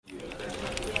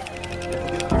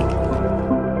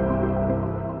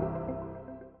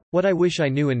What I Wish I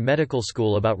Knew in Medical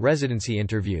School About Residency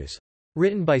Interviews.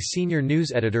 Written by Senior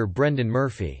News Editor Brendan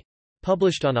Murphy.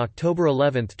 Published on October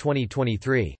 11,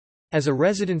 2023. As a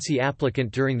residency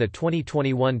applicant during the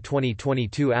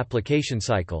 2021-2022 application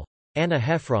cycle, Anna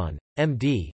Heffron,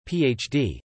 MD,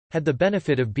 PhD, had the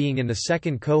benefit of being in the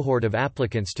second cohort of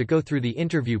applicants to go through the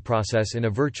interview process in a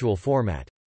virtual format.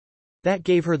 That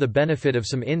gave her the benefit of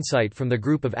some insight from the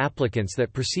group of applicants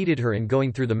that preceded her in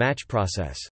going through the match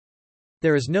process.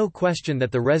 There is no question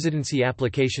that the residency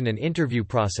application and interview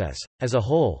process, as a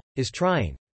whole, is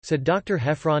trying, said Dr.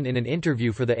 Heffron in an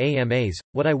interview for the AMA's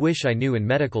What I Wish I Knew in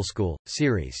Medical School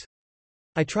series.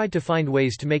 I tried to find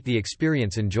ways to make the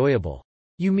experience enjoyable.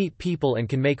 You meet people and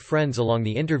can make friends along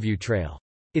the interview trail.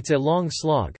 It's a long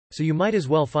slog, so you might as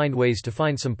well find ways to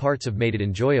find some parts have made it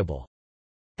enjoyable.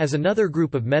 As another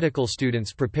group of medical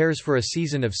students prepares for a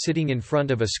season of sitting in front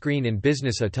of a screen in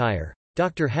business attire,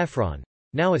 Dr. Heffron,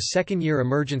 now a second-year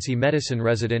emergency medicine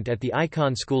resident at the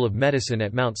Icahn School of Medicine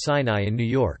at Mount Sinai in New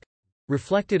York,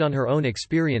 reflected on her own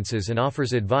experiences and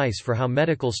offers advice for how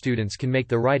medical students can make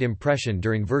the right impression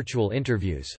during virtual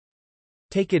interviews.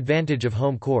 Take advantage of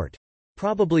home court.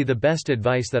 Probably the best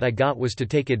advice that I got was to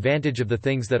take advantage of the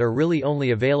things that are really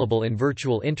only available in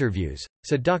virtual interviews,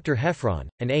 said Dr. Heffron,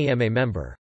 an AMA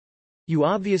member. You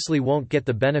obviously won't get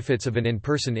the benefits of an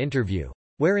in-person interview,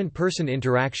 where in-person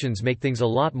interactions make things a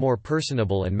lot more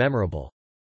personable and memorable.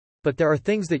 But there are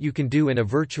things that you can do in a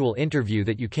virtual interview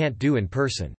that you can't do in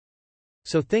person.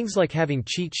 So things like having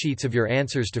cheat sheets of your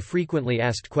answers to frequently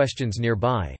asked questions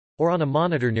nearby, or on a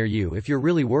monitor near you if you're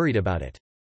really worried about it.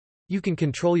 You can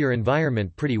control your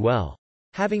environment pretty well.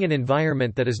 Having an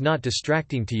environment that is not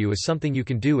distracting to you is something you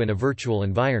can do in a virtual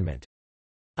environment.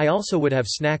 I also would have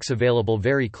snacks available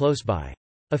very close by.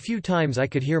 A few times I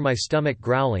could hear my stomach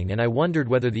growling and I wondered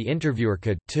whether the interviewer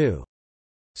could, too.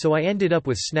 So I ended up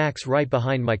with snacks right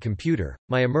behind my computer,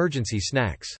 my emergency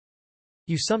snacks.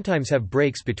 You sometimes have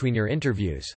breaks between your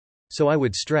interviews. So I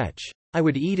would stretch. I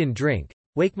would eat and drink,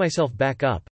 wake myself back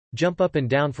up, jump up and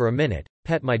down for a minute,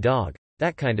 pet my dog,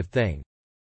 that kind of thing.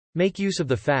 Make use of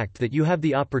the fact that you have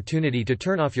the opportunity to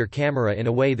turn off your camera in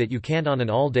a way that you can't on an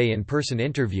all-day in-person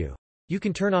interview. You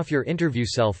can turn off your interview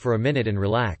self for a minute and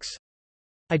relax.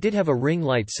 I did have a ring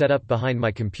light set up behind my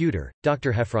computer,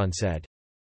 Dr. Heffron said.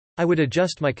 I would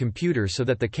adjust my computer so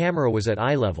that the camera was at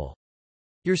eye level.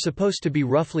 You're supposed to be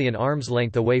roughly an arm's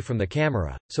length away from the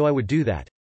camera, so I would do that.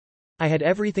 I had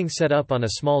everything set up on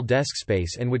a small desk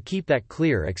space and would keep that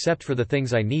clear except for the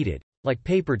things I needed, like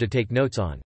paper to take notes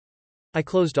on. I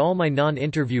closed all my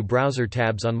non-interview browser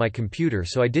tabs on my computer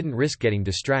so I didn't risk getting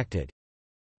distracted.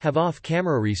 Have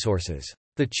off-camera resources.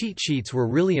 The cheat sheets were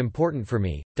really important for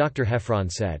me, Dr. Heffron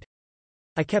said.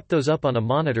 I kept those up on a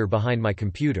monitor behind my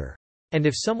computer. And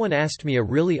if someone asked me a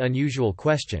really unusual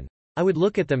question, I would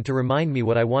look at them to remind me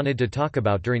what I wanted to talk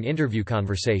about during interview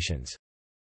conversations.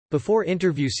 Before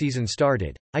interview season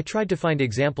started, I tried to find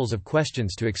examples of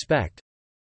questions to expect.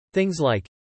 Things like,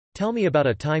 tell me about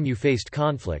a time you faced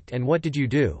conflict and what did you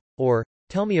do? Or,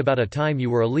 tell me about a time you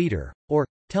were a leader. Or,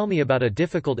 tell me about a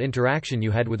difficult interaction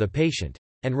you had with a patient.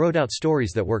 And wrote out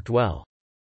stories that worked well.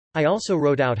 I also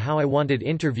wrote out how I wanted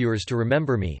interviewers to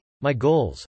remember me, my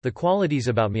goals, the qualities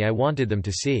about me I wanted them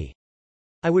to see.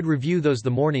 I would review those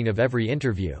the morning of every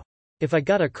interview. If I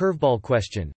got a curveball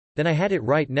question, then I had it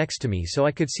right next to me so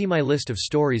I could see my list of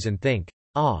stories and think,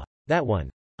 that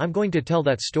one. I'm going to tell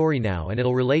that story now and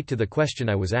it'll relate to the question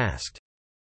I was asked.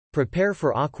 Prepare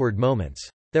for awkward moments.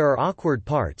 There are awkward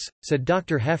parts, said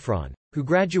Dr. Heffron, who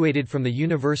graduated from the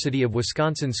University of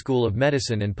Wisconsin School of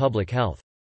Medicine and Public Health.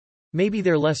 Maybe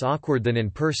they're less awkward than in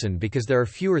person because there are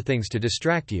fewer things to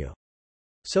distract you.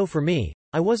 So for me,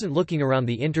 I wasn't looking around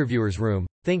the interviewer's room,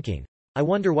 thinking, I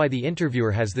wonder why the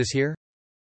interviewer has this here?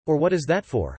 Or what is that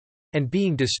for? And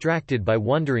being distracted by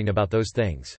wondering about those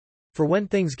things. For when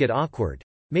things get awkward,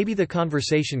 maybe the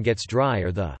conversation gets dry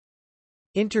or the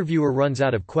interviewer runs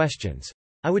out of questions,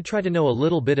 I would try to know a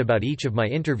little bit about each of my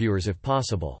interviewers if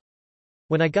possible.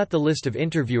 When I got the list of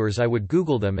interviewers I would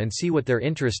Google them and see what they're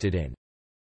interested in.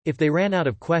 If they ran out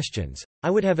of questions, I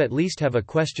would at least have a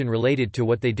question related to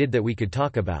what they did that we could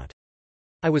talk about.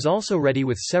 I was also ready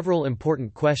with several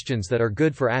important questions that are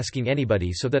good for asking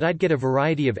anybody so that I'd get a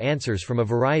variety of answers from a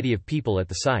variety of people at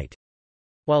the site.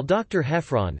 While Dr.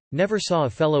 Heffron never saw a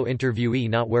fellow interviewee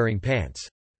not wearing pants.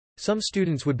 Some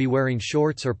students would be wearing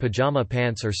shorts or pajama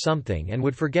pants or something and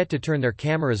would forget to turn their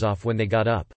cameras off when they got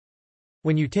up.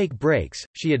 When you take breaks,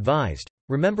 she advised,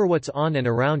 remember what's on and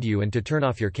around you and to turn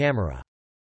off your camera.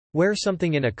 Wear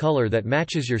something in a color that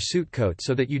matches your suit coat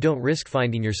so that you don't risk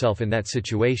finding yourself in that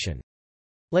situation.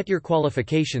 Let your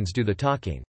qualifications do the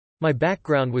talking. My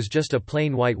background was just a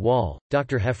plain white wall,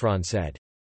 Dr. Heffron said.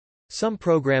 Some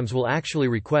programs will actually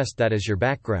request that as your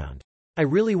background. I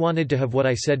really wanted to have what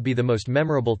I said be the most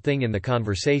memorable thing in the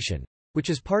conversation,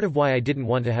 which is part of why I didn't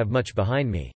want to have much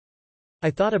behind me. I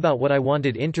thought about what I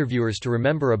wanted interviewers to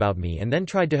remember about me and then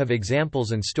tried to have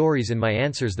examples and stories in my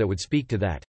answers that would speak to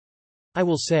that. I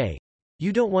will say,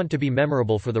 you don't want to be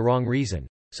memorable for the wrong reason,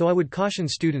 so I would caution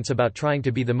students about trying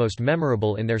to be the most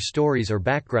memorable in their stories or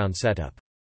background setup.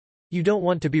 You don't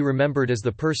want to be remembered as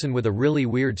the person with a really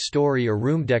weird story or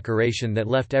room decoration that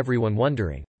left everyone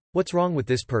wondering, what's wrong with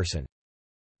this person?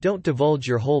 Don't divulge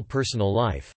your whole personal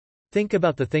life. Think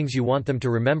about the things you want them to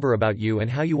remember about you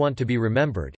and how you want to be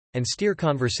remembered, and steer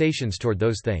conversations toward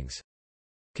those things.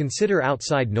 Consider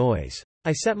outside noise.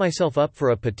 I set myself up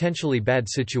for a potentially bad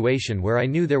situation where I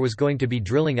knew there was going to be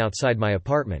drilling outside my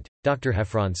apartment, Dr.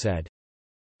 Heffron said.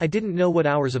 I didn't know what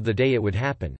hours of the day it would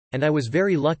happen, and I was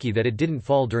very lucky that it didn't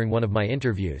fall during one of my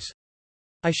interviews.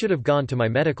 I should have gone to my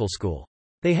medical school.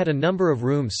 They had a number of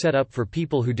rooms set up for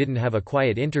people who didn't have a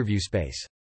quiet interview space.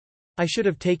 I should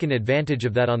have taken advantage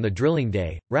of that on the drilling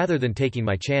day, rather than taking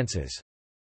my chances.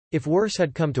 If worse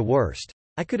had come to worst,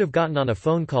 I could have gotten on a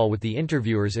phone call with the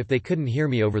interviewers if they couldn't hear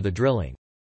me over the drilling.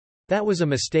 That was a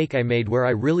mistake I made where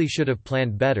I really should have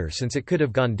planned better since it could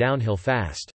have gone downhill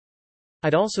fast.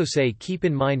 I'd also say keep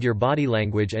in mind your body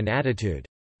language and attitude.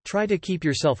 Try to keep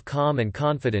yourself calm and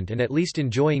confident and at least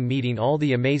enjoying meeting all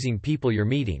the amazing people you're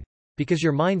meeting, because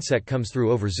your mindset comes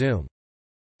through over Zoom.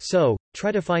 So,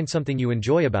 try to find something you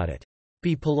enjoy about it.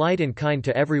 Be polite and kind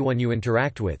to everyone you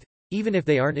interact with, even if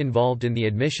they aren't involved in the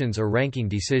admissions or ranking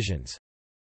decisions.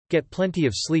 Get plenty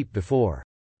of sleep before.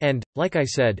 And, like I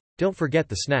said, don't forget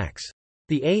the snacks.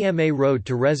 The AMA Road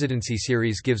to Residency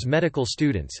series gives medical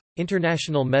students,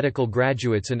 international medical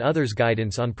graduates and others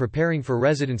guidance on preparing for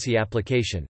residency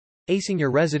application, acing your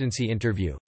residency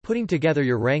interview, putting together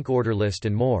your rank order list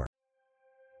and more.